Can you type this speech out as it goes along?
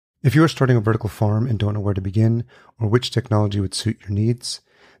If you are starting a vertical farm and don't know where to begin or which technology would suit your needs,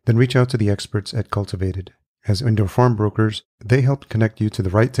 then reach out to the experts at Cultivated. As indoor farm brokers, they help connect you to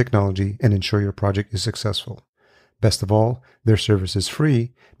the right technology and ensure your project is successful. Best of all, their service is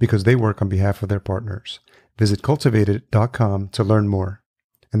free because they work on behalf of their partners. Visit cultivated.com to learn more.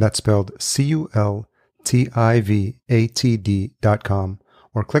 And that's spelled cultivatd.com,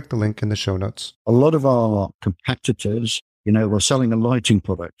 or click the link in the show notes. A lot of our competitors, we're selling a lighting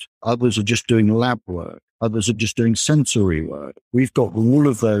product. Others are just doing lab work. Others are just doing sensory work. We've got all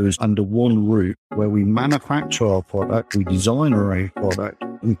of those under one roof where we manufacture our product, we design our own product,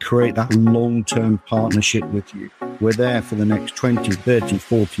 and create that long-term partnership with you. We're there for the next 20, 30,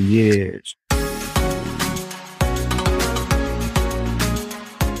 40 years.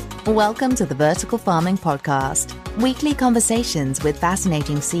 Welcome to the Vertical Farming Podcast, weekly conversations with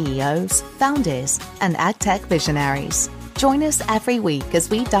fascinating CEOs, founders, and AgTech visionaries. Join us every week as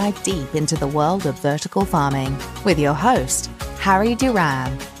we dive deep into the world of vertical farming with your host, Harry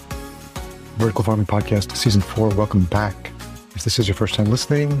Duran. Vertical Farming Podcast, Season 4, welcome back. If this is your first time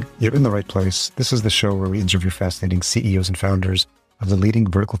listening, you're in the right place. This is the show where we interview fascinating CEOs and founders of the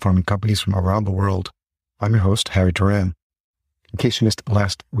leading vertical farming companies from around the world. I'm your host, Harry Duran. In case you missed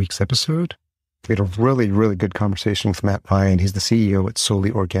last week's episode, we had a really good conversation with Matt Ryan. He's the CEO at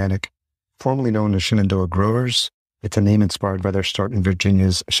S4E46, Organic, formerly known as Shenandoah Growers. It's a name inspired by their start in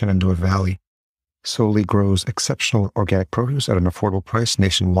Virginia's Shenandoah Valley. S4E46 grows exceptional organic produce at an affordable price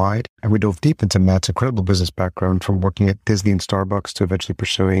nationwide, and we dove deep into Matt's incredible business background from working at Disney and Starbucks to eventually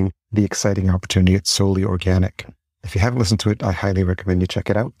pursuing the exciting opportunity at S4E46 Organic. If you haven't listened to it, I highly recommend you check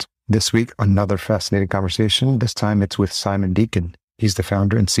it out. This week, another fascinating conversation. This time it's with Simon Deacon. He's the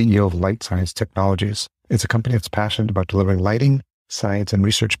founder and CEO of Light Science Technologies. It's a company that's passionate about delivering lighting, science, and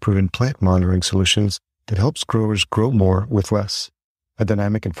research-proven plant monitoring solutions that helps growers grow more with less. A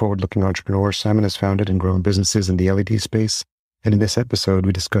dynamic and forward-looking entrepreneur, Simon has founded and grown businesses in the LED space. And in this episode,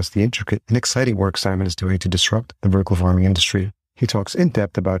 we discuss the intricate and exciting work Simon is doing to disrupt the vertical farming industry. He talks in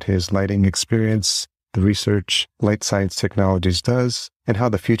depth about his lighting experience, the research Light Science Technologies does, and how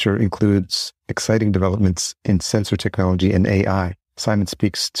the future includes exciting developments in sensor technology and AI. Simon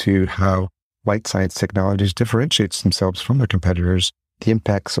speaks to how Light Science Technologies differentiates themselves from their competitors, the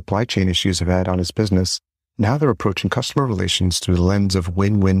impact supply chain issues have had on his business, and how they're approaching customer relations through the lens of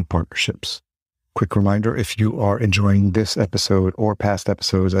win-win partnerships. Quick reminder, if you are enjoying this episode or past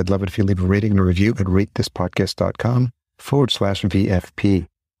episodes, I'd love it if you leave a rating and a review at ratethispodcast.com/VFP.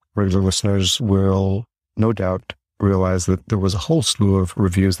 Regular listeners will no doubt realize that there was a whole slew of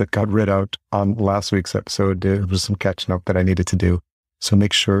reviews that got read out on last week's episode. There was some catching up that I needed to do. So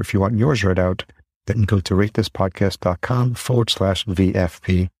make sure if you want yours read out, then go to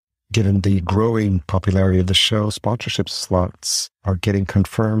ratethispodcast.com/VFP. Given the growing popularity of the show, sponsorship slots are getting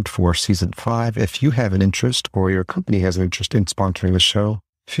confirmed for Season 5. If you have an interest or your company has an interest in sponsoring the show,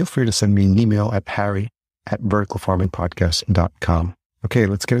 feel free to send me an email at harry@verticalfarmingpodcast.com. Okay,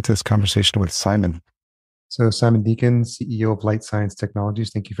 let's get into this conversation with Simon. So Simon Deacon, CEO of Light Science Technologies,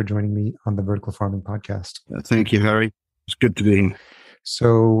 thank you for joining me on the Vertical Farming Podcast. Thank you, Harry. It's good to be here.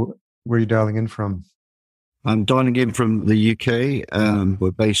 So where are you dialing in from? I'm dialing in from the UK. We're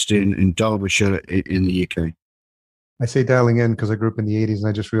based in Derbyshire in the UK. I say dialing in because I grew up in the 80s and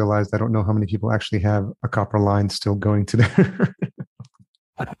I just realized I don't know how many people actually have a copper line still going to there.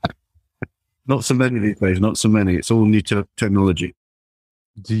 Not so many these days, not so many. It's all new technology.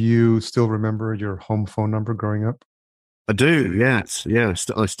 Do you still remember your home phone number growing up? I do, yes. Yeah,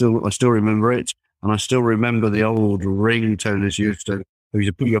 I still remember it. And I still remember the old ringtone as you used to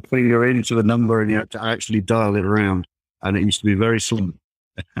put your finger into the number and you had to actually dial it around. And it used to be very slow.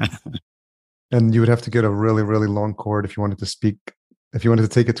 And you would have to get a really long cord if you wanted to speak, if you wanted to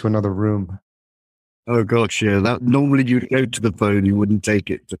take it to another room. Oh gosh, yeah. That normally you'd go to the phone, you wouldn't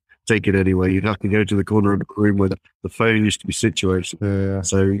take it anyway. You'd have to go to the corner of the room where the phone used to be situated. Yeah.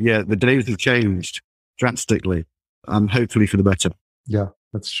 So yeah, the days have changed drastically. Hopefully for the better. Yeah,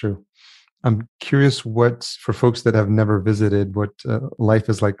 that's true. I'm curious for folks that have never visited, what life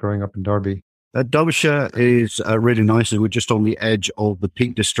is like growing up in Derby. Derbyshire is really nice. We're just on the edge of the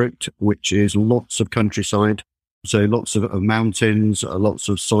Peak District, which is lots of countryside. So lots of mountains, lots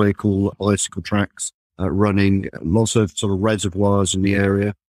of bicycle tracks running, lots of sort of reservoirs in the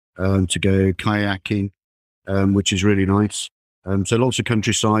area to go kayaking, which is really nice. So lots of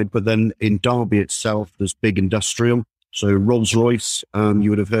countryside. But then in Derby itself, there's big industrial. So Rolls-Royce, you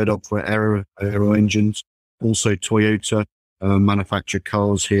would have heard of for aero engines. Also Toyota manufacture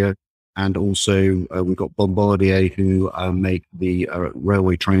cars here. And also we've got Bombardier who make the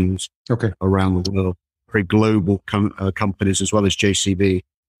railway trains around the world. Very global companies, as well as JCB.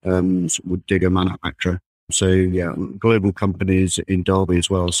 wood digger manufacturer. So yeah, global companies in Derby as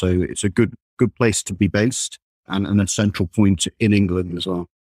well. So it's a good place to be based and a central point in England as well.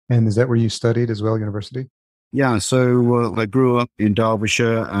 And is that where you studied as well, university? Yeah, so I grew up in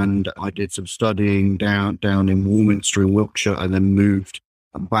Derbyshire and I did some studying down in Warminster in Wiltshire, and then moved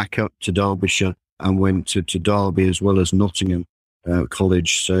back up to Derbyshire and went to Derby as well as Nottingham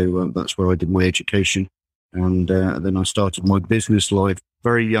College. So that's where I did my education. And then I started my business life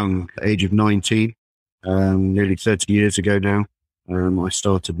very young, age of 19, nearly 30 years ago now. I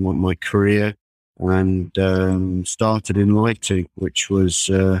started my career and started in lighting, which was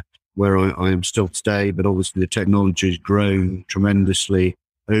where I am still today. But obviously the technology has grown tremendously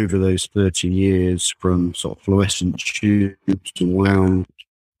over those 30 years, from sort of fluorescent tubes to wound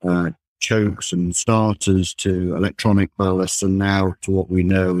chokes and starters to electronic ballasts, and now to what we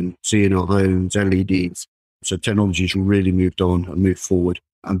know and see in our homes, LEDs. So technology has really moved on and moved forward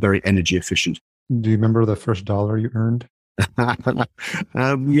and very energy efficient. Do you remember the first dollar you earned?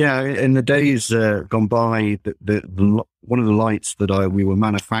 Yeah, in the days gone by, one of the lights that we were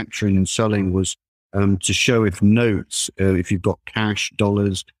manufacturing and selling was to show if notes, if you've got cash,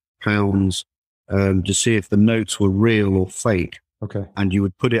 dollars, pounds, to see if the notes were real or fake. Okay. And you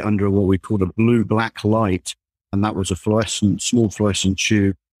would put it under what we called a blue-black light, and that was a small fluorescent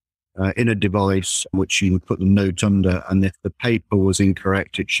tube in a device which you would put the note under, and if the paper was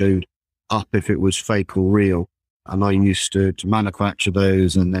incorrect, it showed up if it was fake or real. And I used to manufacture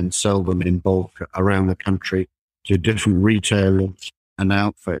those and then sell them in bulk around the country to different retailers and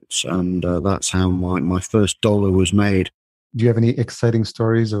outfits. And that's how my first dollar was made. Do you have any exciting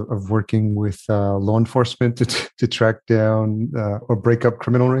stories of working with law enforcement to track down or break up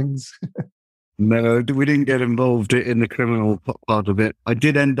criminal rings? No, we didn't get involved in the criminal part of it. I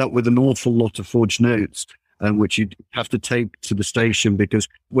did end up with an awful lot of forged notes, which you'd have to take to the station, because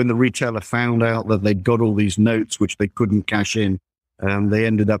when the retailer found out that they'd got all these notes which they couldn't cash in, they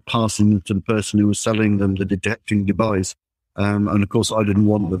ended up passing them to the person who was selling them the detecting device. And of course, I didn't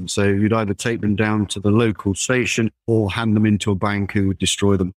want them. So you'd either take them down to the local station or hand them into a bank who would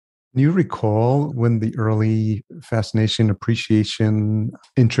destroy them. Do you recall when the early fascination, appreciation,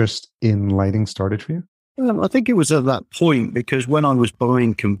 interest in lighting started for you? I think it was at that point, because when I was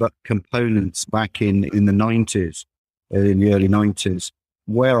buying components back in the 90s, in the early 90s,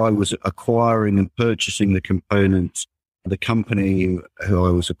 where I was acquiring and purchasing the components, the company who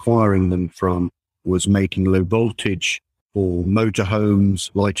I was acquiring them from was making low voltage for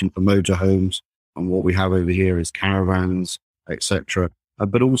motorhomes, lighting for motorhomes, and what we have over here is caravans, etc.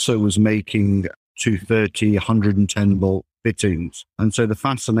 But also was making 230, 110 volt fittings. And so the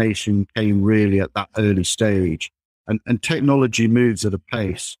fascination came really at that early stage. And technology moves at a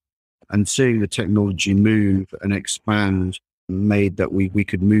pace, and seeing the technology move and expand made that we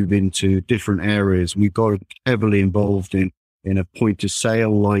could move into different areas. We got heavily involved in a point of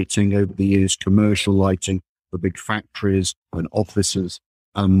sale lighting over the years, commercial lighting for big factories and offices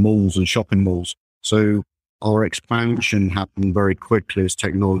and malls and shopping malls. So our expansion happened very quickly as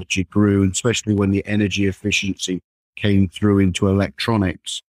technology grew, and especially when the energy efficiency came through into electronic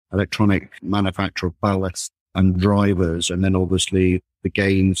manufacture of ballasts and drivers. And then obviously the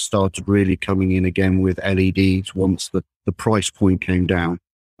gains started really coming in again with LEDs once the price point came down,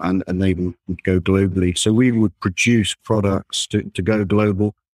 and they would go globally. So we would produce products to go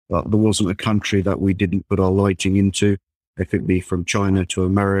global. But there wasn't a country that we didn't put our lighting into. If it be from China to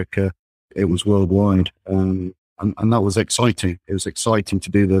America, it was worldwide. And that was exciting. It was exciting to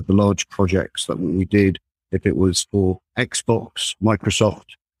do the large projects that we did. If it was for Xbox,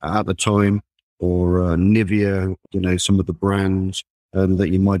 Microsoft at the time, or Nivea, some of the brands that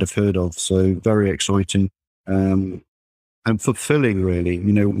you might have heard of. So very exciting and fulfilling, really.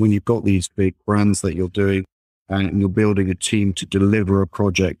 When you've got these big brands that you're doing and you're building a team to deliver a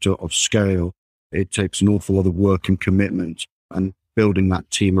project of scale, it takes an awful lot of work and commitment. And building that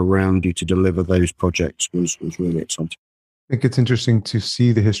team around you to deliver those projects was really exciting. I think it's interesting to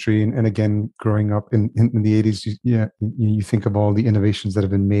see the history. And again, growing up in the 80s, you think of all the innovations that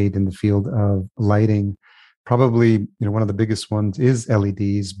have been made in the field of lighting. Probably, one of the biggest ones is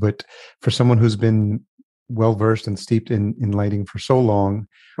LEDs. But for someone who's been well-versed and steeped in lighting for so long,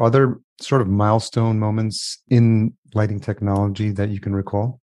 are there sort of milestone moments in lighting technology that you can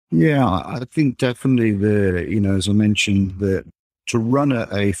recall? Yeah, I think definitely as I mentioned, that to run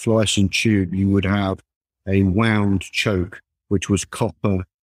a fluorescent tube, you would have a wound choke, which was copper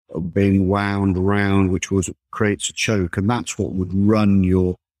being wound around, which creates a choke. And that's what would run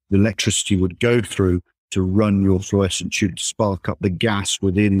the electricity would go through to run your fluorescent tube to spark up the gas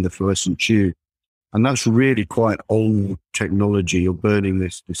within the fluorescent tube. And that's really quite old technology. You're burning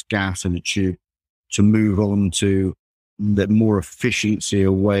this gas in a tube to move on to the more efficiency,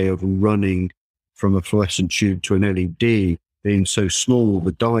 a way of running from a fluorescent tube to an LED being so small.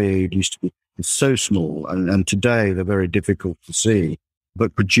 The diode used to be so small, and today they're very difficult to see,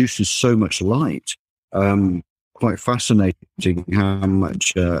 but produces so much light. Quite fascinating how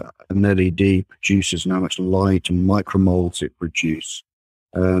much an LED produces and how much light and micromoles it produces.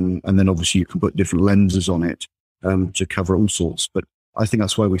 And then obviously you can put different lenses on it to cover all sorts. But I think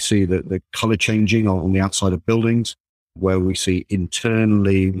that's why we see the color changing on the outside of buildings, where we see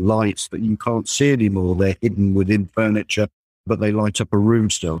internally lights that you can't see anymore. They're hidden within furniture, but they light up a room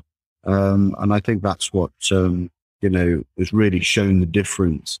still. And I think that's what, has really shown the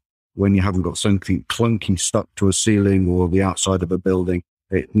difference when you haven't got something clunky stuck to a ceiling or the outside of a building.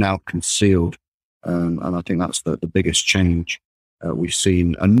 It's now concealed. And I think that's the biggest change we've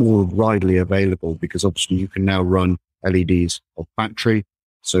seen, and more widely available, because obviously you can now run LEDs off battery.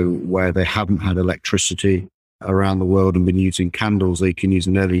 So where they haven't had electricity around the world and been using candles, they can use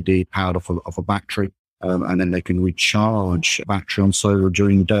an LED powered off a battery, and then they can recharge a battery on solar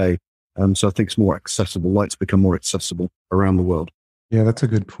during the day. So I think it's more accessible. Lights become more accessible around the world. Yeah, that's a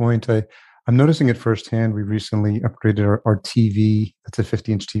good point. I'm noticing it firsthand. We recently upgraded our TV. That's a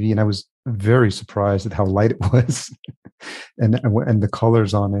 50-inch TV, and I was very surprised at how light it was and the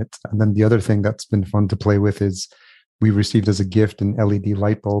colors on it. And then the other thing that's been fun to play with is we received as a gift an LED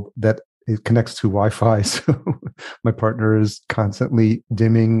light bulb that it connects to Wi-Fi. So my partner is constantly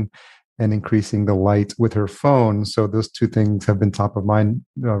dimming and increasing the light with her phone. So those two things have been top of mind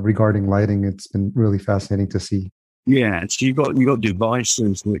regarding lighting. It's been really fascinating to see. Yeah, so you got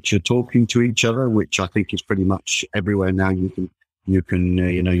devices which are talking to each other, which I think is pretty much everywhere now. You can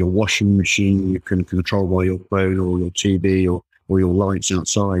your washing machine you can control by your phone or your TV or your lights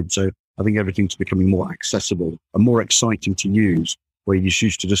outside. So I think everything's becoming more accessible and more exciting to use. Where you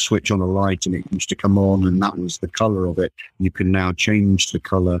used to just switch on a light and it used to come on and that was the color of it. You can now change the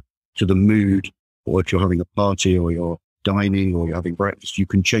color to the mood, or if you're having a party or you're dining or you're having breakfast, you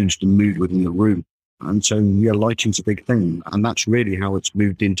can change the mood within the room. And so, yeah, lighting's a big thing. And that's really how it's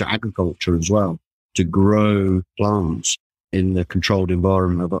moved into agriculture as well. To grow plants in the controlled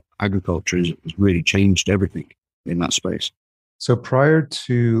environment of agriculture has really changed everything in that space. So prior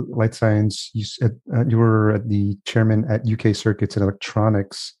to Light Science, you said you were the chairman at UK Circuits and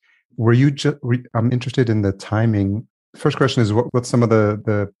Electronics. Were you I'm interested in the timing. First question is, what's some of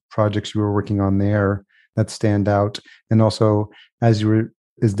the projects you were working on there that stand out? And also,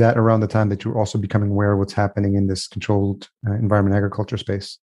 is that around the time that you were also becoming aware of what's happening in this controlled environment agriculture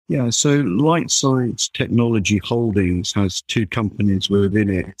space? Yeah, so Light Science Technology Holdings has two companies within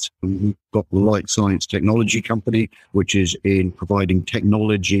it. We've got the Light Science Technology Company, which is in providing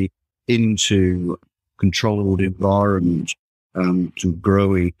technology into controlled environment to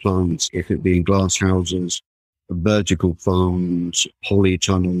growing plants, if it be in glass houses, vertical farms,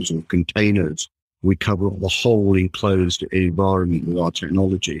 polytunnels or containers. We cover the whole enclosed environment with our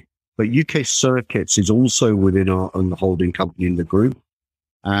technology. But UK Circuits is also within our own holding company in the group.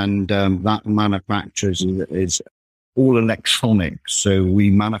 And that manufactures is all electronics. So we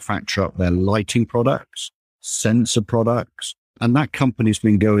manufacture up their lighting products, sensor products. And that company's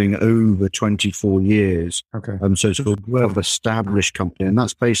been going over 24 years. Okay. So it's a well-established company. And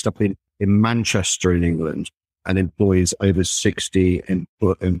that's based up in Manchester in England and employs over 60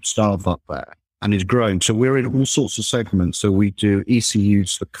 staff up there. And is growing. So we're in all sorts of segments. So we do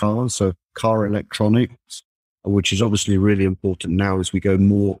ECUs for cars, so car electronics, which is obviously really important now as we go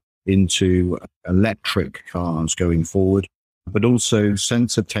more into electric cars going forward. But also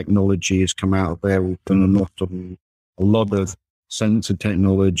sensor technology has come out of there. We've done a lot of sensor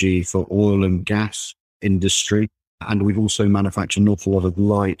technology for oil and gas industry. And we've also manufactured an awful lot of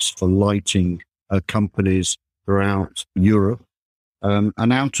lights for lighting companies throughout Europe.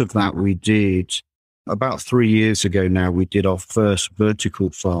 And out of that, we did, about 3 years ago now, we did our first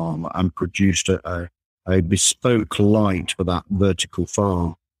vertical farm and produced a bespoke light for that vertical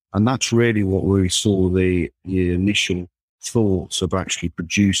farm. And that's really what we saw the initial thoughts of actually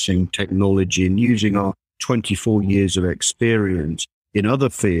producing technology and using our 24 years of experience in other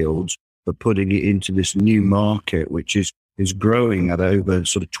fields, but putting it into this new market, which is growing at over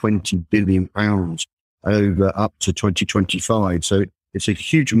sort of £20 billion over up to 2025. So it's a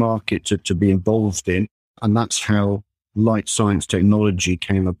huge market to be involved in. And that's how Light Science Technology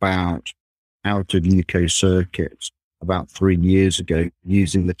came about out of UK Circuits about 3 years ago,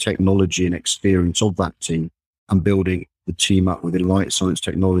 using the technology and experience of that team and building the team up within Light Science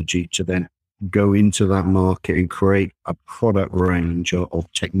Technology to then go into that market and create a product range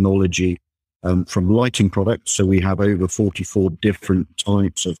of technology from lighting products. So we have over 44 different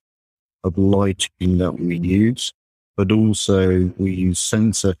types of lighting that we use, but also we use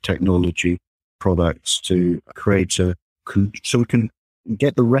sensor technology products to create so we can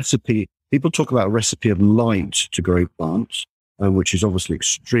get the recipe. People talk about a recipe of light to grow plants, which is obviously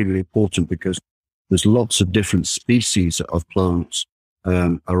extremely important because there's lots of different species of plants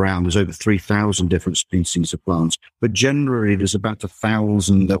around. There's over 3,000 different species of plants, but generally there's about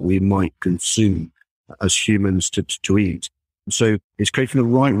 1,000 that we might consume as humans to eat. So it's creating the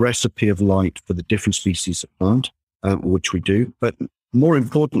right recipe of light for the different species of plant, which we do. But more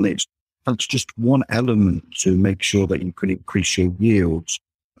importantly, that's just one element to make sure that you can increase your yields.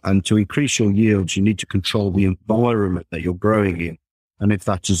 And to increase your yields, you need to control the environment that you're growing in. And if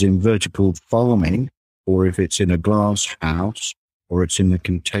that is in vertical farming, or if it's in a glass house, or it's in a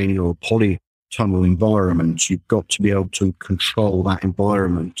container or polytunnel environment, you've got to be able to control that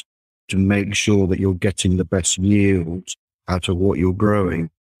environment to make sure that you're getting the best yields out of what you're growing.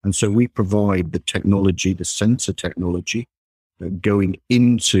 And so we provide the technology, the sensor technology, going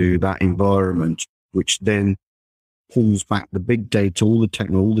into that environment, which then pulls back the big data, all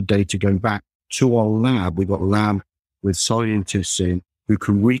the data going back to our lab. We've got a lab with scientists in who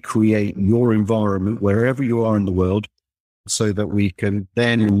can recreate your environment wherever you are in the world, so that we can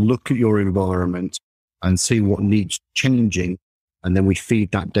then look at your environment and see what needs changing. And then we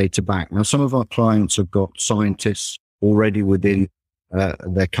feed that data back. Now, some of our clients have got scientists already within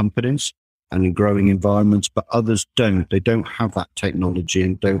their companies and in growing environments, but others don't. They don't have that technology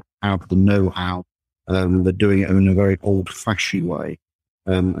and don't have the know-how. They're doing it in a very old-fashioned way.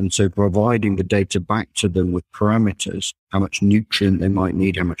 And so providing the data back to them with parameters, how much nutrient they might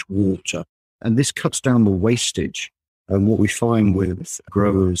need, how much water. And this cuts down the wastage. And what we find with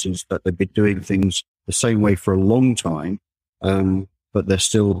growers is that they've been doing things the same way for a long time, but they're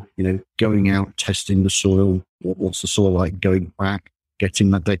still, going out, testing the soil. What's the soil like? Going back,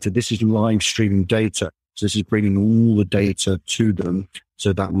 getting that data. This is live streaming data. So this is bringing all the data to them.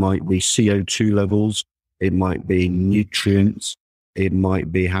 So that might be CO2 levels. It might be nutrients. It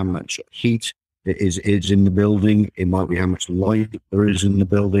might be how much heat is in the building. It might be how much light there is in the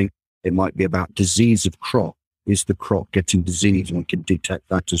building. It might be about disease of crop. Is the crop getting disease? And we can detect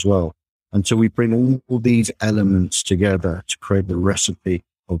that as well. And so we bring all these elements together to create the recipe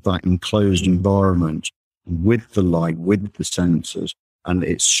of that enclosed environment with the light, with the sensors, and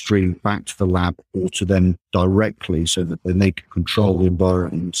it's streamed back to the lab or to them directly so that then they can control the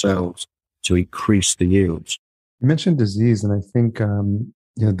environment themselves to increase the yields. You mentioned disease, and I think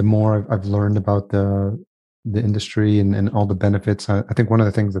the more I've learned about the industry and all the benefits, I think one of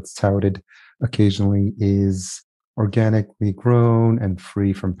the things that's touted occasionally is organically grown and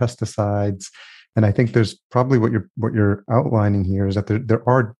free from pesticides. And I think there's probably what you're outlining here is that there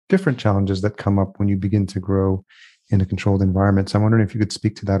are different challenges that come up when you begin to grow in a controlled environment. So I'm wondering if you could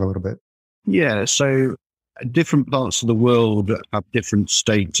speak to that a little bit. Yeah, so different parts of the world have different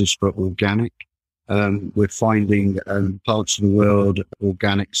status for organic. We're finding parts of the world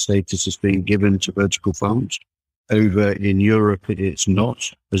organic status is being given to vertical farms. Over in Europe, it's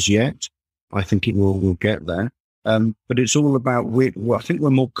not as yet. I think it will get there. But it's all about, I think we're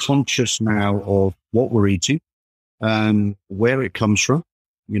more conscious now of what we're eating, where it comes from,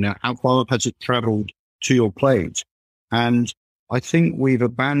 how far has it traveled to your plate. And I think we've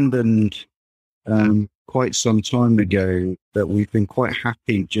abandoned quite some time ago that we've been quite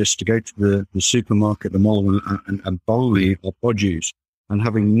happy just to go to the supermarket, the mall, and buy our produce and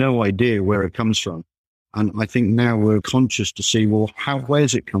having no idea where it comes from. And I think now we're conscious to see, well,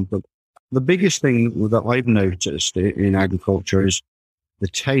 where's it come from? The biggest thing that I've noticed in agriculture is the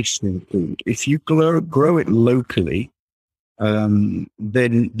taste in food. If you grow it locally, then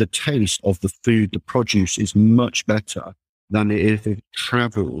the taste of the food, the produce, is much better than if it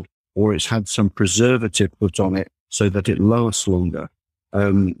traveled or it's had some preservative put on it so that it lasts longer.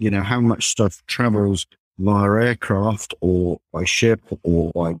 How much stuff travels via aircraft or by ship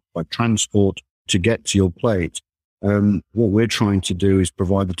or by transport to get to your plate. What we're trying to do is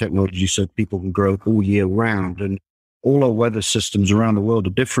provide the technology so people can grow all year round. And all our weather systems around the world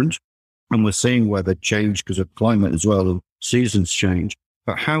are different. And we're seeing weather change because of climate as well, and seasons change.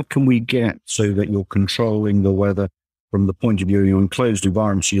 But how can we get so that you're controlling the weather from the point of view of your enclosed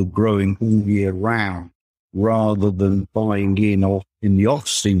environment, so you're growing all year round rather than buying in the off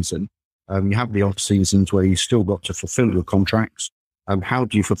season? You have the off seasons where you still got to fulfill your contracts. How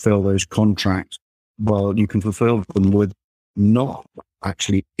do you fulfill those contracts? Well, you can fulfill them with not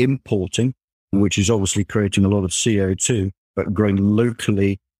actually importing, which is obviously creating a lot of CO2, but growing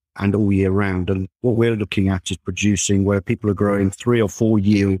locally and all year round. And what we're looking at is producing where people are growing 3 or 4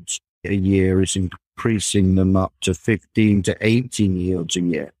 yields a year is increasing them up to 15 to 18 yields a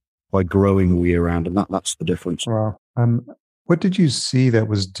year by growing all year round. And that's the difference. Wow. What did you see that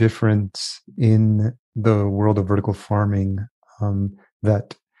was different in the world of vertical farming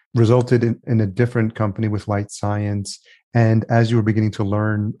that resulted in a different company with Light Science? And as you were beginning to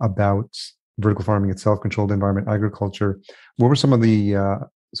learn about vertical farming itself, controlled environment agriculture, what were some of the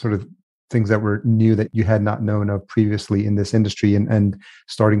sort of things that were new that you had not known of previously in this industry and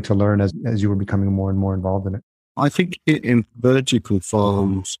starting to learn as you were becoming more and more involved in it? I think in vertical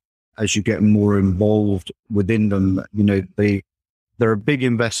farms, as you get more involved within them, they're a big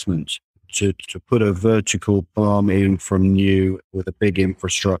investment to put a vertical farm in from new with a big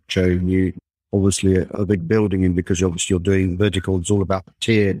infrastructure, obviously a big building in, because obviously you're doing vertical. It's all about the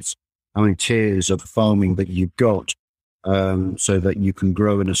tiers, how many tiers of farming that you've got, so that you can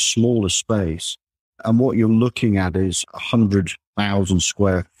grow in a smaller space. And what you're looking at is 100,000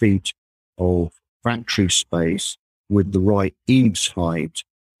 square feet of factory space with the right eaves height,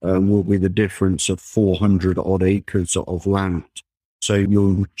 will be the difference of 400 odd acres of land. So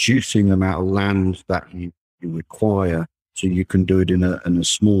you're reducing the amount of land that you require, so you can do it in a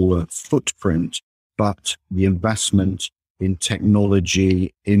smaller footprint. But the investment in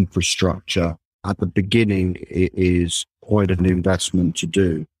technology, infrastructure at the beginning, it is quite an investment to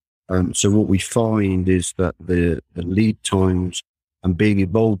do. So what we find is that the lead times and being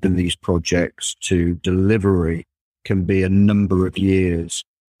involved in these projects to delivery can be a number of years.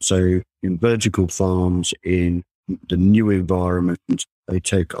 So in vertical farms, in the new environment, they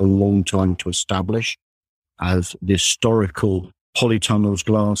take a long time to establish, as the historical polytunnels,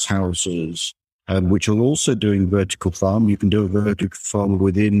 glass houses, which are also doing vertical farm. You can do a vertical farm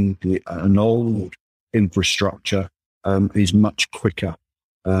within an old infrastructure, is much quicker.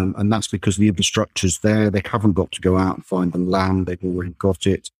 And that's because the infrastructure's there. They haven't got to go out and find the land. They've already got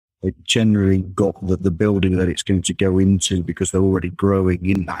it. They've generally got the building that it's going to go into because they're already growing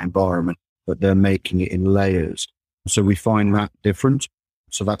in that environment, but they're making it in layers. So we find that different.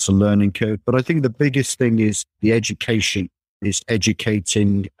 So that's a learning curve. But I think the biggest thing is the education, is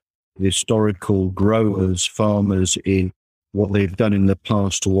educating the historical growers, farmers in what they've done in the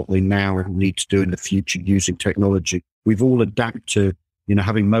past or what they now need to do in the future using technology. We've all adapted to,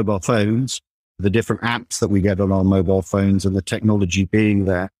 having mobile phones, the different apps that we get on our mobile phones and the technology being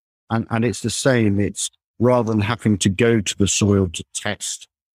there. And it's the same. It's rather than having to go to the soil to test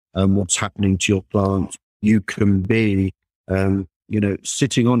what's happening to your plant, you can be,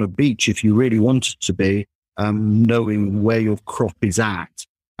 sitting on a beach if you really want it to be, knowing where your crop is at,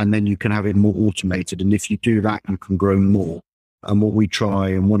 and then you can have it more automated. And if you do that, you can grow more. And what we try,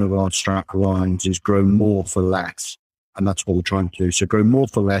 and one of our strat lines is grow more for less. And that's what we're trying to do. So grow more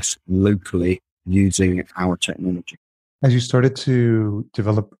for less locally using our technology. As you started to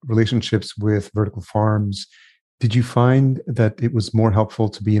develop relationships with vertical farms, did you find that it was more helpful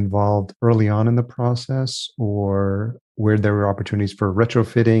to be involved early on in the process, or where there were opportunities for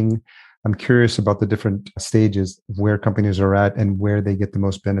retrofitting? I'm curious about the different stages where companies are at and where they get the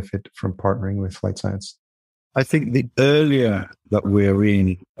most benefit from partnering with Light Science. I think the earlier that we're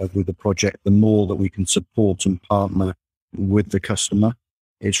in with the project, the more that we can support and partner with the customer.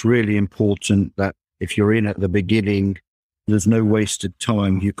 It's really important that if you're in at the beginning, there's no wasted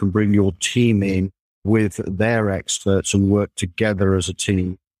time. You can bring your team in with their experts and work together as a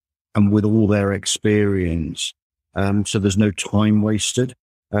team and with all their experience. So there's no time wasted.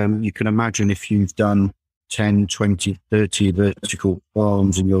 You can imagine if you've done 10, 20, 30 vertical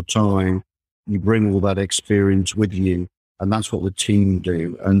farms in your time, you bring all that experience with you, and that's what the team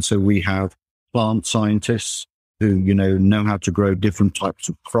do. And so we have plant scientists who, know how to grow different types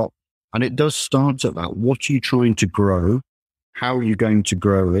of crop. And it does start at that. What are you trying to grow? How are you going to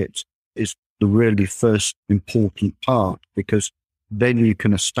grow it is the really first important part, because then you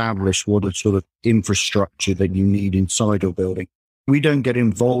can establish what a sort of infrastructure that you need inside your building. We don't get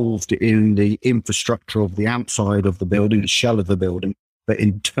involved in the infrastructure of the outside of the building, the shell of the building, but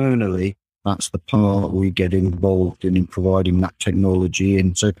internally, that's the part we get involved in providing that technology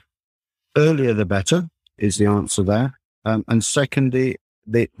in. So earlier the better is the answer there. And secondly,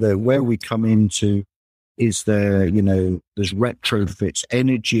 where we come into is there's retrofits,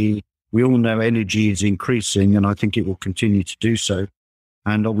 energy. We all know energy is increasing, and I think it will continue to do so.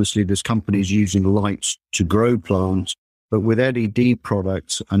 And obviously there's companies using lights to grow plants, but with LED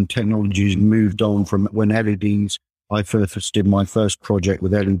products and technologies moved on from when LEDs, I first did my first project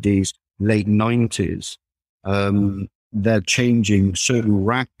with LEDs, late 90s. They're changing so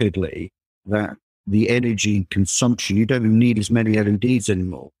rapidly that the energy consumption, you don't need as many LEDs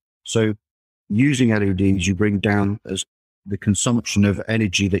anymore. So using LEDs, you bring down as the consumption of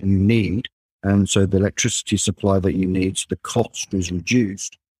energy that you need. And so the electricity supply that you need, so the cost is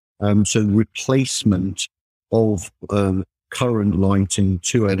reduced. So replacement of current lighting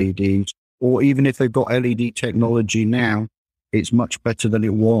to LEDs, or even if they've got LED technology now, it's much better than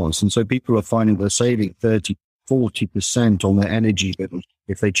it was. And so people are finding they're saving 30-40% on their energy bills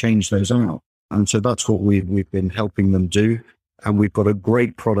if they change those out. And so that's what we've been helping them do. And we've got a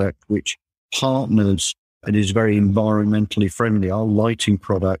great product which partners and is very environmentally friendly. Our lighting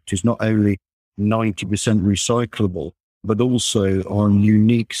product is not only 90% recyclable, but also our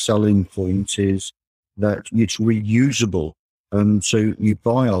unique selling point is that it's reusable. So you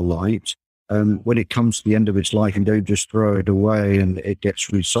buy our light, when it comes to the end of its life, you don't just throw it away and it gets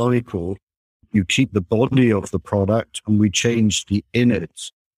recycled. You keep the body of the product and we change the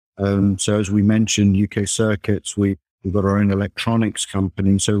innards. So as we mentioned, UK Circuits, we've got our own electronics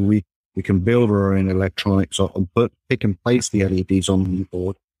company. So we can build our own electronics and pick and place the LEDs on the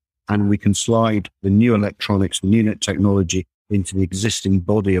board. And we can slide the new electronics, the new technology into the existing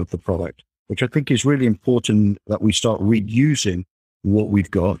body of the product, which I think is really important that we start reusing what we've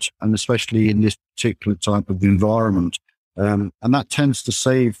got, and especially in this particular type of environment. And that tends to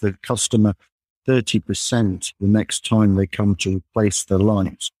save the customer 30% the next time they come to replace their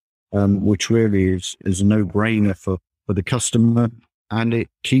lights, which really is a no-brainer for the customer. And it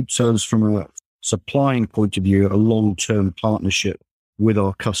keeps us, from a supplying point of view, a long-term partnership with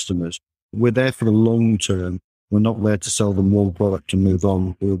our customers. We're there for the long term. We're not there to sell them one product and move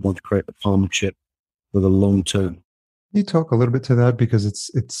on. We want to create a partnership for the long term. Can you talk a little bit to that? Because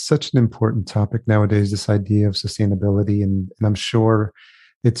it's such an important topic nowadays, this idea of sustainability. And I'm sure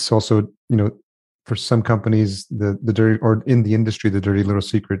it's also, for some companies, the dirty, or in the industry, the dirty little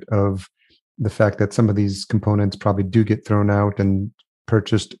secret of the fact that some of these components probably do get thrown out and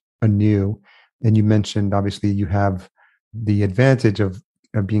purchased anew. And you mentioned, obviously, you have the advantage of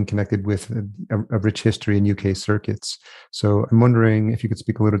being connected with a rich history in UK circuits. So I'm wondering if you could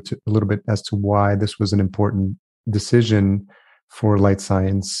speak a little bit as to why this was an important decision for Light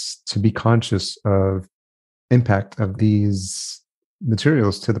Science to be conscious of impact of these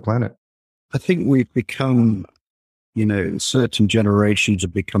materials to the planet. I think we've become, certain generations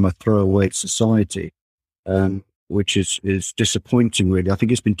have become a throwaway society, which is disappointing, really. I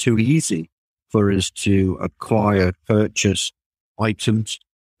think it's been too easy for us to acquire, purchase items,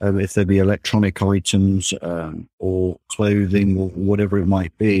 if they be electronic items or clothing or whatever it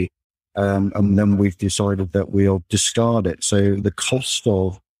might be. And then we've decided that we'll discard it. So the cost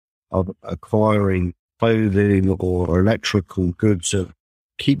of acquiring clothing or electrical goods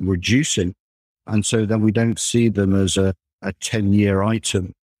keep reducing. And so then we don't see them as a 10-year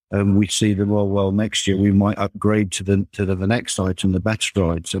item. We see them, well, next year we might upgrade to the next item, the better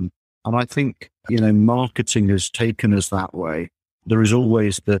item. And I think, marketing has taken us that way. There is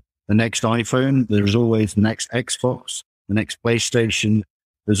always the next iPhone. There is always the next Xbox, the next PlayStation.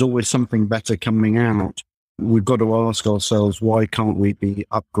 There's always something better coming out. We've got to ask ourselves, why can't we be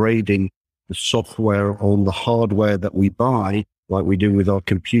upgrading the software on the hardware that we buy, like we do with our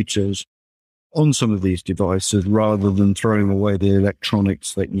computers, on some of these devices, rather than throwing away the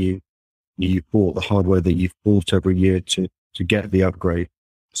electronics that you bought, the hardware that you've bought every year to get the upgrade.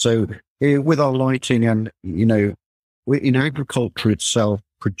 So with our lighting, and, in agriculture itself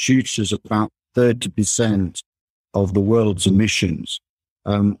produces about 30% of the world's emissions,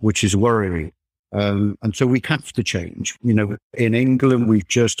 which is worrying. And so we have to change. In England,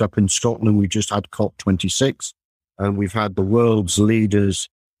 up in Scotland, we've just had COP26, and we've had the world's leaders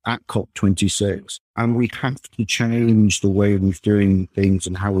at COP26, and we have to change the way we're doing things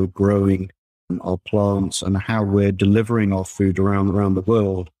and how we're growing our plants and how we're delivering our food around the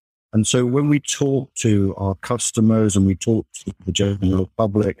world. And so when we talk to our customers and we talk to the general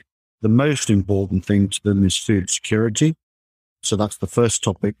public, the most important thing to them is food security. So that's the first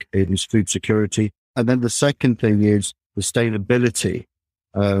topic, is food security. And then the second thing is sustainability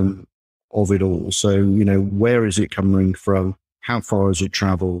of it all. So, where is it coming from? How far has it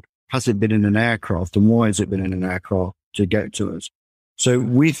traveled? Has it been in an aircraft? And why has it been in an aircraft to get to us? So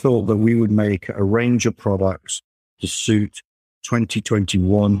we thought that we would make a range of products to suit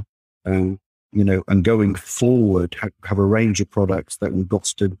 2021, and going forward, have a range of products that we've got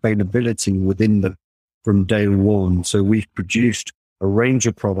sustainability within them from day one. So we've produced a range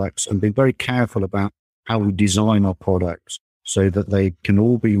of products and been very careful about how we design our products so that they can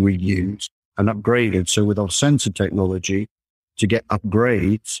all be reused and upgraded. So with our sensor technology, to get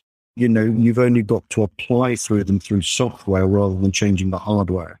upgrades, you've only got to apply through them through software rather than changing the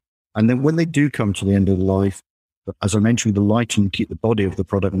hardware. And then when they do come to the end of life, as I mentioned, the lighting, keep the body of the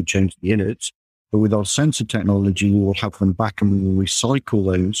product and change the innards. But with our sensor technology, we will have them back and we will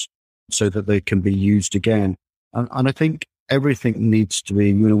recycle those so that they can be used again. And I think everything needs to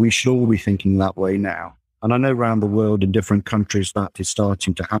be, we should all be thinking that way now. And I know around the world in different countries that is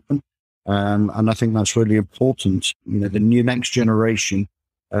starting to happen. And I think that's really important. The next generation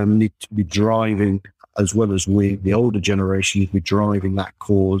need to be driving, as well as the older generation, need to be driving that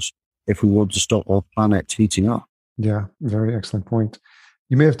cause if we want to stop our planet heating up. Yeah, very excellent point.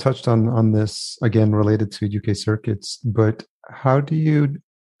 You may have touched on this, again, related to UK circuits, but how do you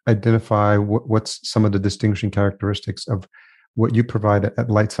identify what's some of the distinguishing characteristics of what you provide at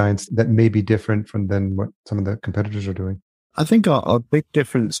Light Science that may be different than what some of the competitors are doing? I think our big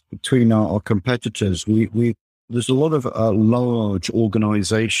difference between our competitors, there's a lot of large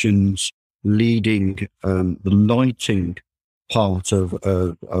organizations leading the lighting part of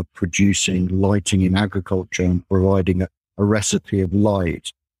producing lighting in agriculture and providing a recipe of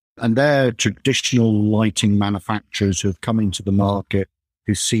light. And they're traditional lighting manufacturers who have come into the market,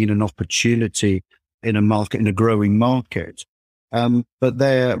 who've seen an opportunity in a growing market. But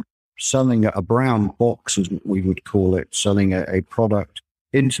they're selling a brown box, as we would call it, selling a product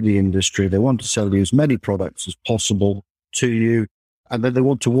into the industry. They want to sell you as many products as possible to you, and then they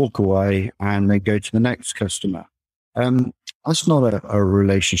want to walk away and they go to the next customer. That's not a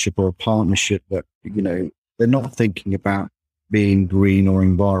relationship or a partnership that, they're not thinking about being green or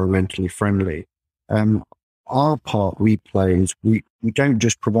environmentally friendly. Our part we play is we don't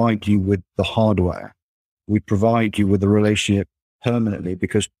just provide you with the hardware. We provide you with a relationship permanently,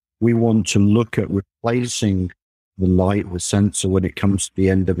 because we want to look at replacing the light, the sensor, when it comes to the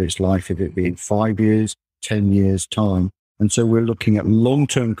end of its life, if it be in 5 years, 10 years time. And so we're looking at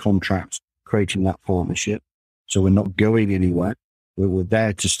long-term contracts, creating that partnership. So we're not going anywhere. We're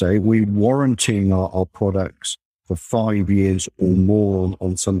there to stay. We're warranting our products for 5 years or more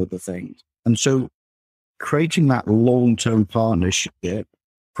on some of the things. And so creating that long-term partnership,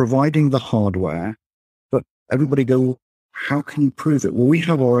 providing the hardware, but everybody go, how can you prove it? Well, we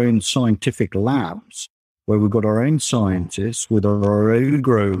have our own scientific labs where we've got our own scientists with our own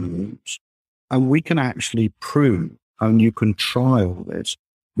grow rooms, and we can actually prove, and you can trial this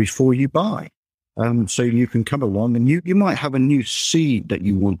before you buy. So you can come along and you might have a new seed that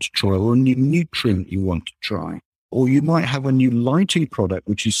you want to try, or a new nutrient you want to try, or you might have a new lighting product,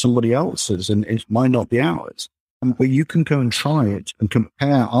 which is somebody else's and it might not be ours. But you can go and try it and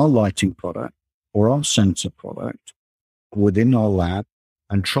compare our lighting product or our sensor product within our lab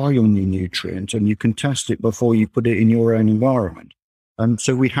and try your new nutrient, and you can test it before you put it in your own environment. And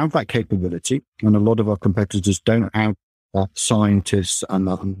so we have that capability, and a lot of our competitors don't have that scientists and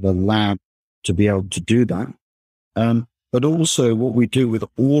the lab to be able to do that. But also what we do with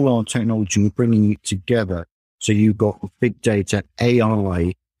all our technology, we're bringing it together. So you've got big data,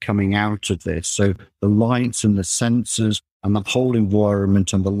 AI coming out of this. So the lights and the sensors and the whole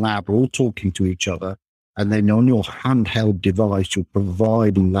environment and the lab are all talking to each other. And then on your handheld device, you're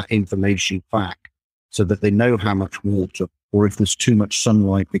providing that information back so that they know how much water, or if there's too much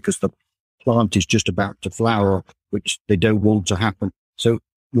sunlight because the plant is just about to flower, which they don't want to happen. So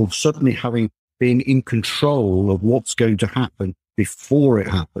you're suddenly being in control of what's going to happen before it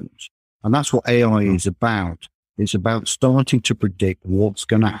happens. And that's what AI is about. It's about starting to predict what's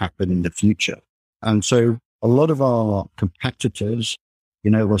going to happen in the future. And so a lot of our competitors,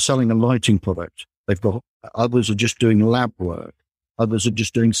 are selling a lighting product. Others are just doing lab work. Others are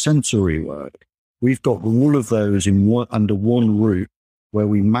just doing sensory work. We've got all of those under one roof, where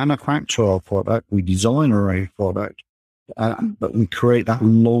we manufacture our product, we design our own product, but we create that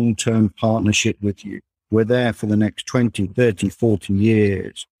long-term partnership with you. We're there for the next 20, 30, 40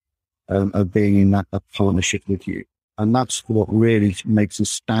 years of being in that partnership with you. And that's what really makes us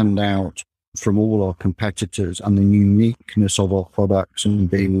stand out from all our competitors, and the uniqueness of our products and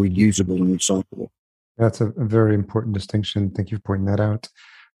being reusable and recyclable. That's a very important distinction. Thank you for pointing that out.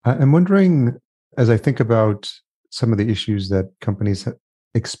 I'm wondering, as I think about some of the issues that companies have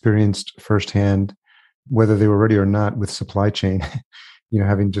experienced firsthand, whether they were ready or not with supply chain,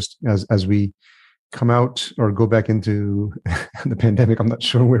 having just as we come out or go back into the pandemic, I'm not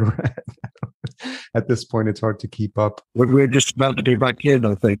sure where we're at. At this point, it's hard to keep up. We're just about to be back in,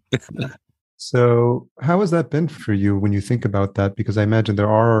 I think. So how has that been for you when you think about that? Because I imagine there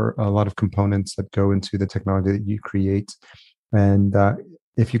are a lot of components that go into the technology that you create. And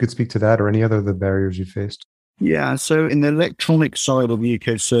if you could speak to that or any other of the barriers you faced. Yeah, so in the electronic side of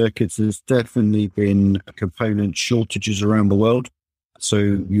UK circuits, there's definitely been component shortages around the world. So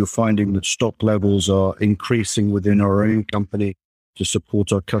you're finding that stock levels are increasing within our own company to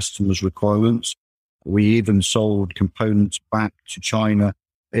support our customers' requirements. We even sold components back to China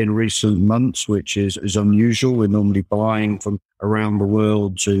in recent months, which is unusual. We're normally buying from around the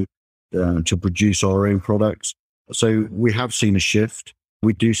world to produce our own products. So we have seen a shift.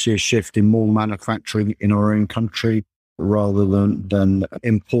 We do see a shift in more manufacturing in our own country rather than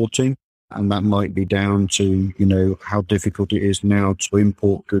importing. And that might be down to, how difficult it is now to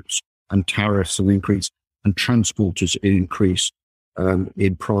import goods, and tariffs have increased and transport has increased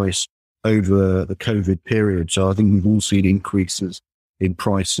in price over the COVID period. So I think we've all seen increases in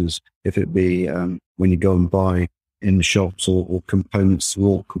prices, if it be when you go and buy in the shops or components,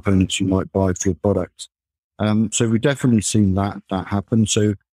 raw components you might buy for your products. So we've definitely seen that happen.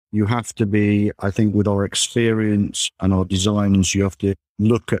 So you have to be, I think, with our experience and our designers, you have to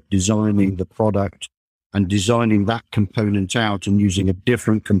look at designing the product and designing that component out and using a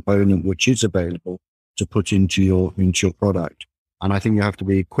different component which is available to put into your product. And I think you have to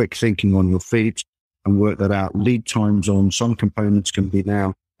be quick thinking on your feet and work that out. Lead times on some components can be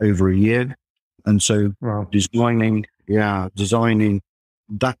now over a year. And so designing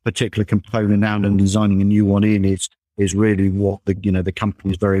that particular component out and designing a new one in is really what the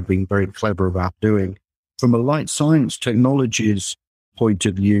company is being very clever about doing. From a light science technologies point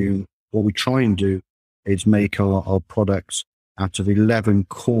of view, what we try and do is make our products out of 11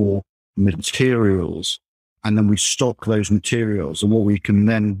 core materials, and then we stock those materials. And what we can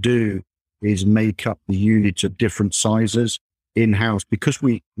then do is make up the units of different sizes in-house, because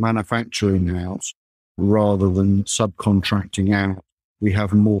we manufacture in-house rather than subcontracting out. We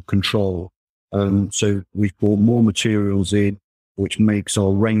have more control. So we've brought more materials in, which makes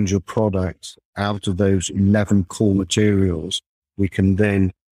our range of products out of those 11 core materials. We can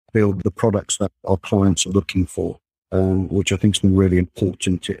then build the products that our clients are looking for, which I think has been really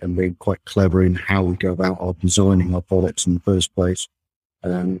important and being quite clever in how we go about our designing our products in the first place,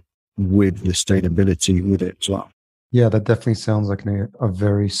 with the sustainability with it as well. Yeah, that definitely sounds like a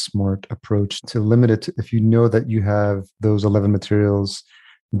very smart approach to limit it. If you know that you have those 11 materials,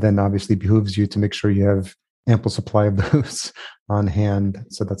 then obviously behooves you to make sure you have ample supply of those on hand.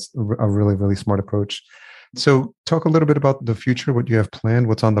 So that's a really, really smart approach. So talk a little bit about the future, what you have planned,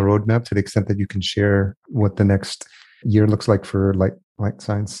 what's on the roadmap, to the extent that you can share what the next year looks like for light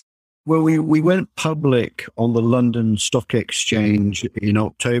science. Well, we went public on the London Stock Exchange in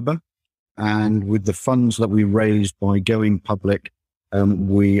October. And with the funds that we raised by going public,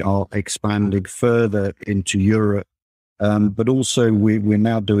 we are expanding further into Europe. But also we're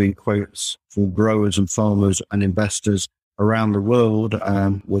now doing quotes for growers and farmers and investors around the world.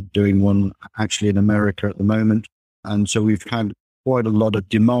 We're doing one actually in America at the moment. And so we've had quite a lot of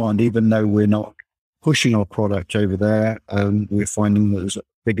demand, even though we're not pushing our product over there. We're finding that there's a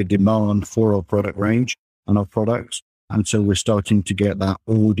bigger demand for our product range and our products. And so we're starting to get that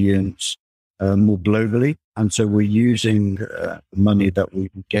audience more globally. And so we're using money that we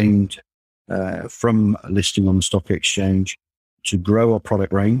gained from listing on the stock exchange to grow our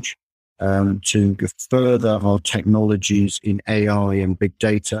product range, to further our technologies in AI and big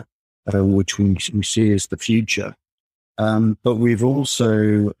data, which we see as the future. But we've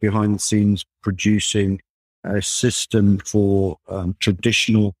also, behind the scenes, producing a system for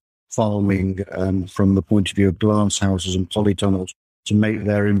traditional farming from the point of view of glass houses and polytunnels, to make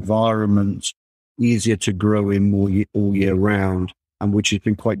their environments easier to grow in all year round, and which has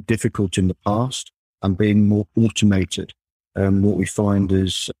been quite difficult in the past, and being more automated. What we find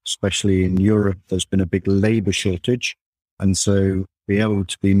is, especially in Europe, there's been a big labor shortage. And so be able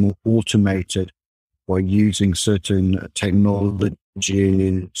to be more automated by using certain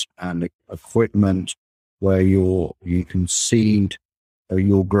technologies and equipment where you can seed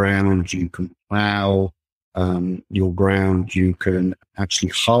your ground, you can plow your ground, you can actually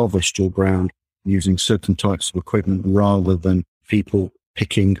harvest your ground using certain types of equipment rather than people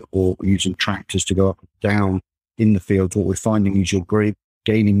picking or using tractors to go up and down in the field. What we're finding is you're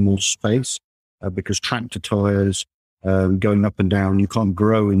gaining more space because tractor tires going up and down, you can't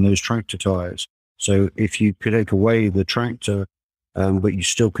grow in those tractor tires. So if you could take away the tractor, but you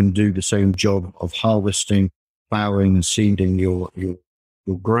still can do the same job of harvesting, plowing and seeding your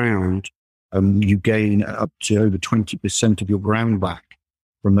ground, you gain up to over 20% of your ground back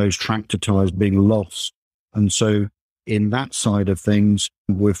from those tractor tires being lost. And so in that side of things,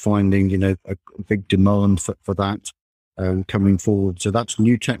 we're finding, a big demand for that coming forward. So that's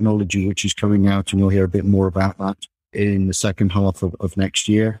new technology which is coming out, and you'll hear a bit more about that in the second half of next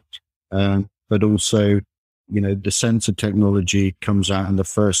year. But also, the sensor technology comes out in the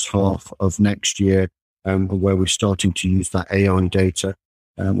first half of next year, where we're starting to use that AI data,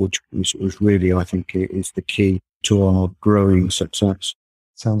 which was really, I think, is the key to our growing success.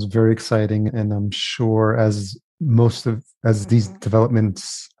 Sounds very exciting. And I'm sure as as these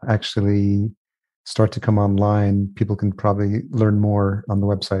developments actually start to come online, people can probably learn more on the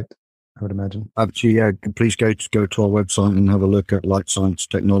website, I would imagine. Actually, yeah, please go to our website and have a look at Light Science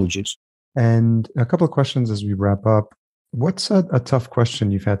Technologies. And a couple of questions as we wrap up. What's a tough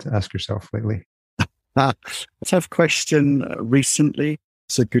question you've had to ask yourself lately? A tough question recently.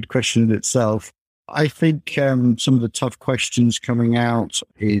 It's a good question in itself. I think some of the tough questions coming out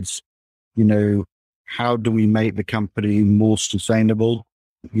is, how do we make the company more sustainable?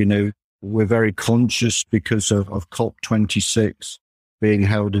 We're very conscious because of COP26 being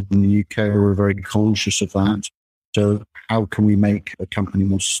held in the UK. We're very conscious of that. So how can we make a company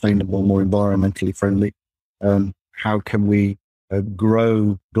more sustainable, more environmentally friendly? How can we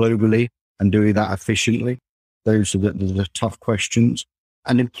grow globally and doing that efficiently? Those are the tough questions.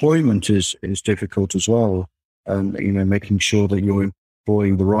 And employment is difficult as well. Making sure that you're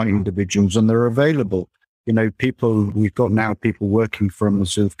employing the right individuals and they're available. We've got now people working from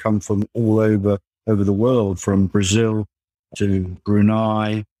us who've come from all over the world, from Brazil to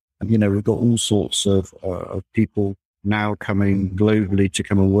Brunei. And, we've got all sorts of people now coming globally to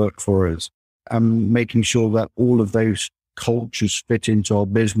come and work for us. Making sure that all of those cultures fit into our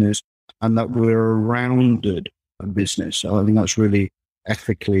business and that we're a rounded business. So I think that's really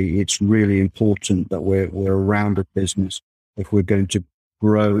ethically, it's really important that we're a rounded business if we're going to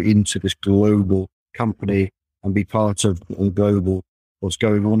grow into this global company and be part of global what's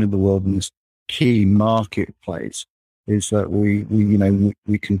going on in the world in this key marketplace. Is that we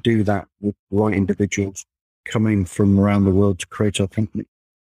can do that with the right individuals coming from around the world to create our company.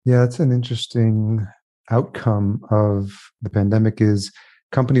 Yeah, it's an interesting outcome of the pandemic is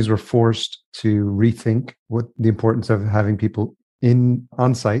companies were forced to rethink what the importance of having people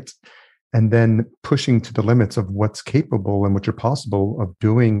on site and then pushing to the limits of what's capable and what you're possible of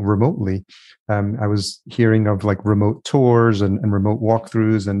doing remotely. I was hearing of like remote tours and remote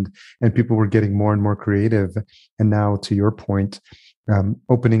walkthroughs and people were getting more and more creative. And now to your point,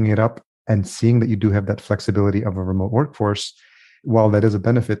 opening it up and seeing that you do have that flexibility of a remote workforce, while that is a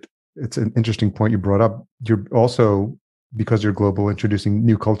benefit, it's an interesting point you brought up. You're also, because you're global, introducing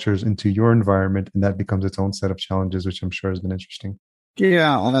new cultures into your environment, and that becomes its own set of challenges, which I'm sure has been interesting.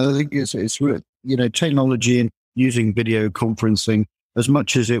 Yeah, I think it's technology and using video conferencing, as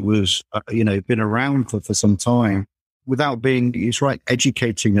much as it was, been around for some time, without being, it's right,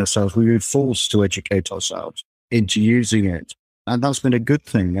 educating ourselves. We were forced to educate ourselves into using it. And that's been a good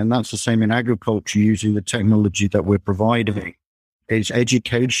thing. And that's the same in agriculture, using the technology that we're providing. It's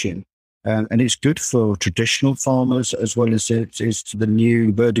education. And it's good for traditional farmers as well as it is to the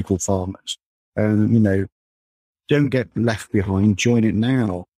new vertical farmers. Don't get left behind, join it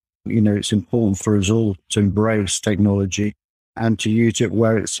now. It's important for us all to embrace technology and to use it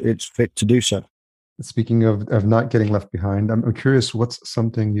where it's fit to do so. Speaking of not getting left behind, I'm curious, what's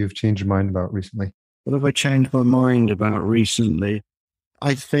something you've changed your mind about recently? What have I changed my mind about recently?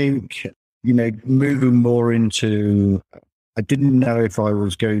 I think, moving more into, I didn't know if I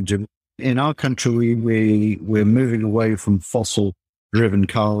was going to, in our country, we're moving away from fossil-driven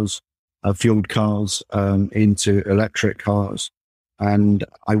cars, fueled cars, into electric cars. And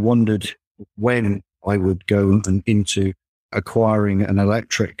I wondered when I would go into acquiring an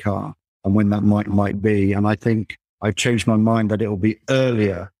electric car and when that might be. And I think I've changed my mind that it will be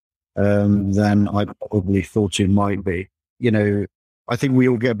earlier than I probably thought it might be. I think we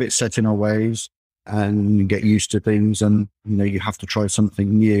all get a bit set in our ways and get used to things, and you have to try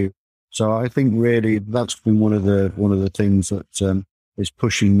something new. So I think really that's been one of the things that is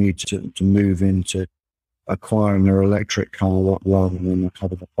pushing me to move into acquiring an electric car rather than a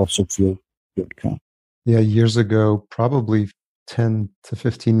kind of a fossil fuel car. Yeah, years ago, probably 10 to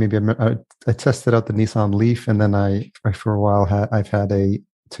 15, maybe I tested out the Nissan Leaf, and then I for a while I've had a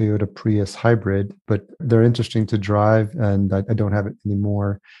Toyota Prius hybrid, but they're interesting to drive, and I don't have it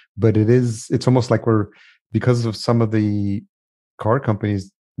anymore. But it's almost like because of some of the car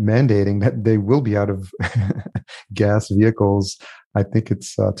companies mandating that they will be out of gas vehicles. I think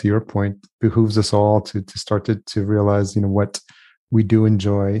it's, to your point, behooves us all to start to realize, what we do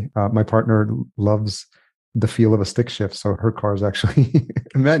enjoy. My partner loves the feel of a stick shift, so her car is actually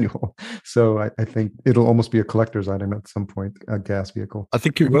manual. So I think it'll almost be a collector's item at some point, a gas vehicle. I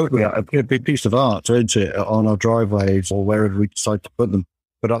think it will be a big piece of art, isn't it, on our driveways or wherever we decide to put them.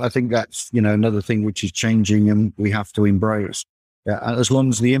 But I think that's, another thing which is changing and we have to embrace. Yeah, as long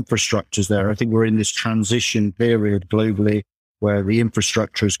as the infrastructure is there, I think we're in this transition period globally where the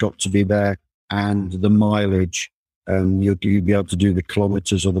infrastructure has got to be there and the mileage, you'll be able to do the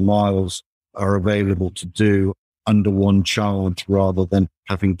kilometers or the miles are available to do under one charge rather than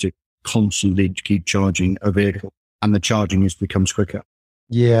having to constantly keep charging a vehicle, and the charging becomes quicker.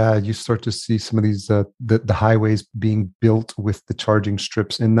 Yeah, you start to see some of these the highways being built with the charging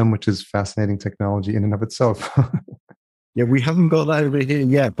strips in them, which is fascinating technology in and of itself. Yeah, we haven't got that over here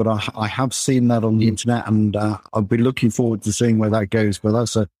yet, but I have seen that on the internet, and I'll be looking forward to seeing where that goes. But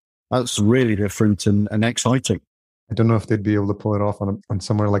that's really different and exciting. I don't know if they'd be able to pull it off on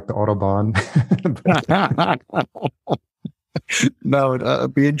somewhere like the Autobahn. No,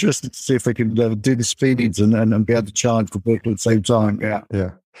 I'd be interested to see if they can do the speeds and be able to charge for people at the same time. Yeah.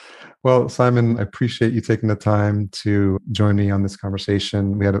 Yeah. Well, Simon, I appreciate you taking the time to join me on this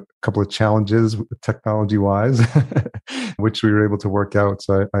conversation. We had a couple of challenges technology-wise, which we were able to work out.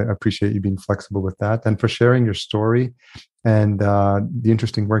 So I appreciate you being flexible with that and for sharing your story and the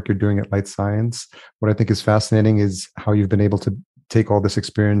interesting work you're doing at Light Science. What I think is fascinating is how you've been able to take all this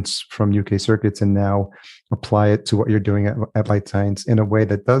experience from UK circuits and now apply it to what you're doing at Light Science in a way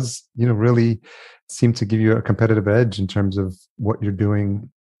that does, really seem to give you a competitive edge in terms of what you're doing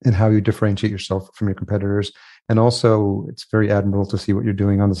and how you differentiate yourself from your competitors. And also, it's very admirable to see what you're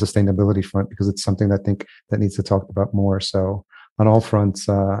doing on the sustainability front, because it's something I think that needs to talk about more. So on all fronts,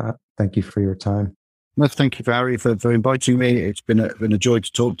 thank you for your time. Well, thank you, Harry, for inviting me. It's been a joy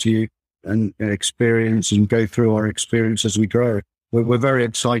to talk to you and experience and go through our experience as we grow. We're very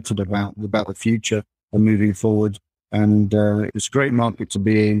excited about the future and moving forward. And it's a great market to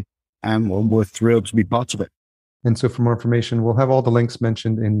be in, and we're thrilled to be part of it. And so for more information, we'll have all the links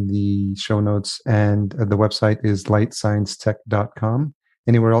mentioned in the show notes, and the website is lightsciencetech.com.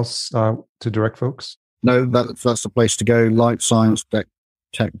 Anywhere else to direct folks? No, that's the place to go.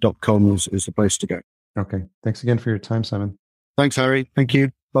 lightsciencetech.com is the place to go. Okay. Thanks again for your time, Simon. Thanks, Harry. Thank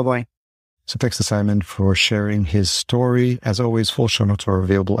you. Bye-bye. So thanks to Simon for sharing his story. As always, full show notes are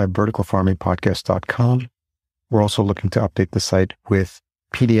available at verticalfarmingpodcast.com. We're also looking to update the site with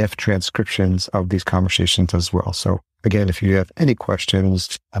PDF transcriptions of these conversations as well. So again, if you have any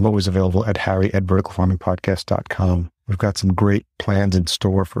questions, I'm always available at harry@verticalfarmingpodcast.com. We've got some great plans in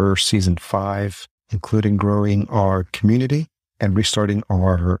store for season 5, including growing our community and restarting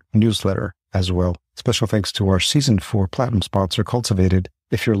our newsletter as well. Special thanks to our season 4 platinum sponsor, Cultivated.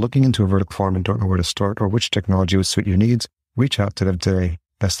 If you're looking into a vertical farm and don't know where to start or which technology would suit your needs, reach out to them today.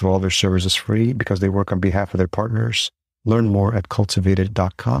 Best of all, their service is free because they work on behalf of their partners. Learn more at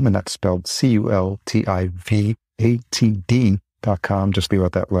cultivated.com, and that's spelled cultivated.com. Just leave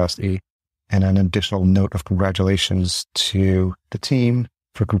out that last E. And an additional note of congratulations to the team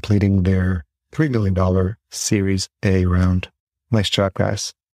for completing their $3 million Series A round. Nice job,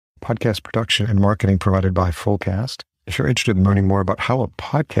 guys. Podcast production and marketing provided by Fullcast. If you're interested in learning more about how a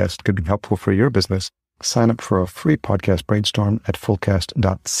podcast could be helpful for your business, sign up for a free podcast brainstorm at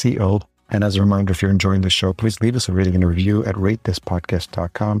fullcast.co. And as a reminder, if you're enjoying the show, please leave us a rating and a review at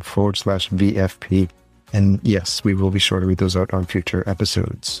ratethispodcast.com/VFP. And yes, we will be sure to read those out on future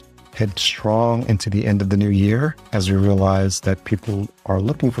episodes. Head strong into the end of the new year as we realize that people are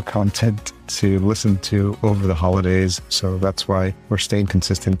looking for content to listen to over the holidays. So that's why we're staying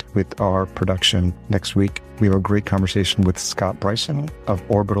consistent with our production. Next week, we have a great conversation with Scott Bryson of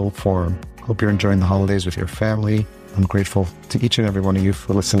Orbital Forum. Hope you're enjoying the holidays with your family. I'm grateful to each and every one of you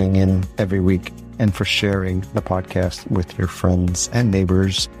for listening in every week and for sharing the podcast with your friends and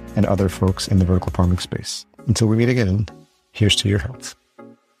neighbors and other folks in the vertical farming space. Until we meet again, here's to your health.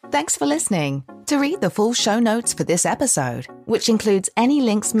 Thanks for listening. To read the full show notes for this episode, which includes any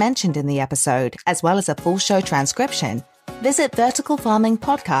links mentioned in the episode, as well as a full show transcription, visit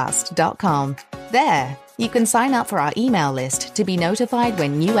verticalfarmingpodcast.com. There, you can sign up for our email list to be notified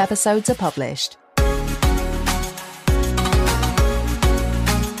when new episodes are published.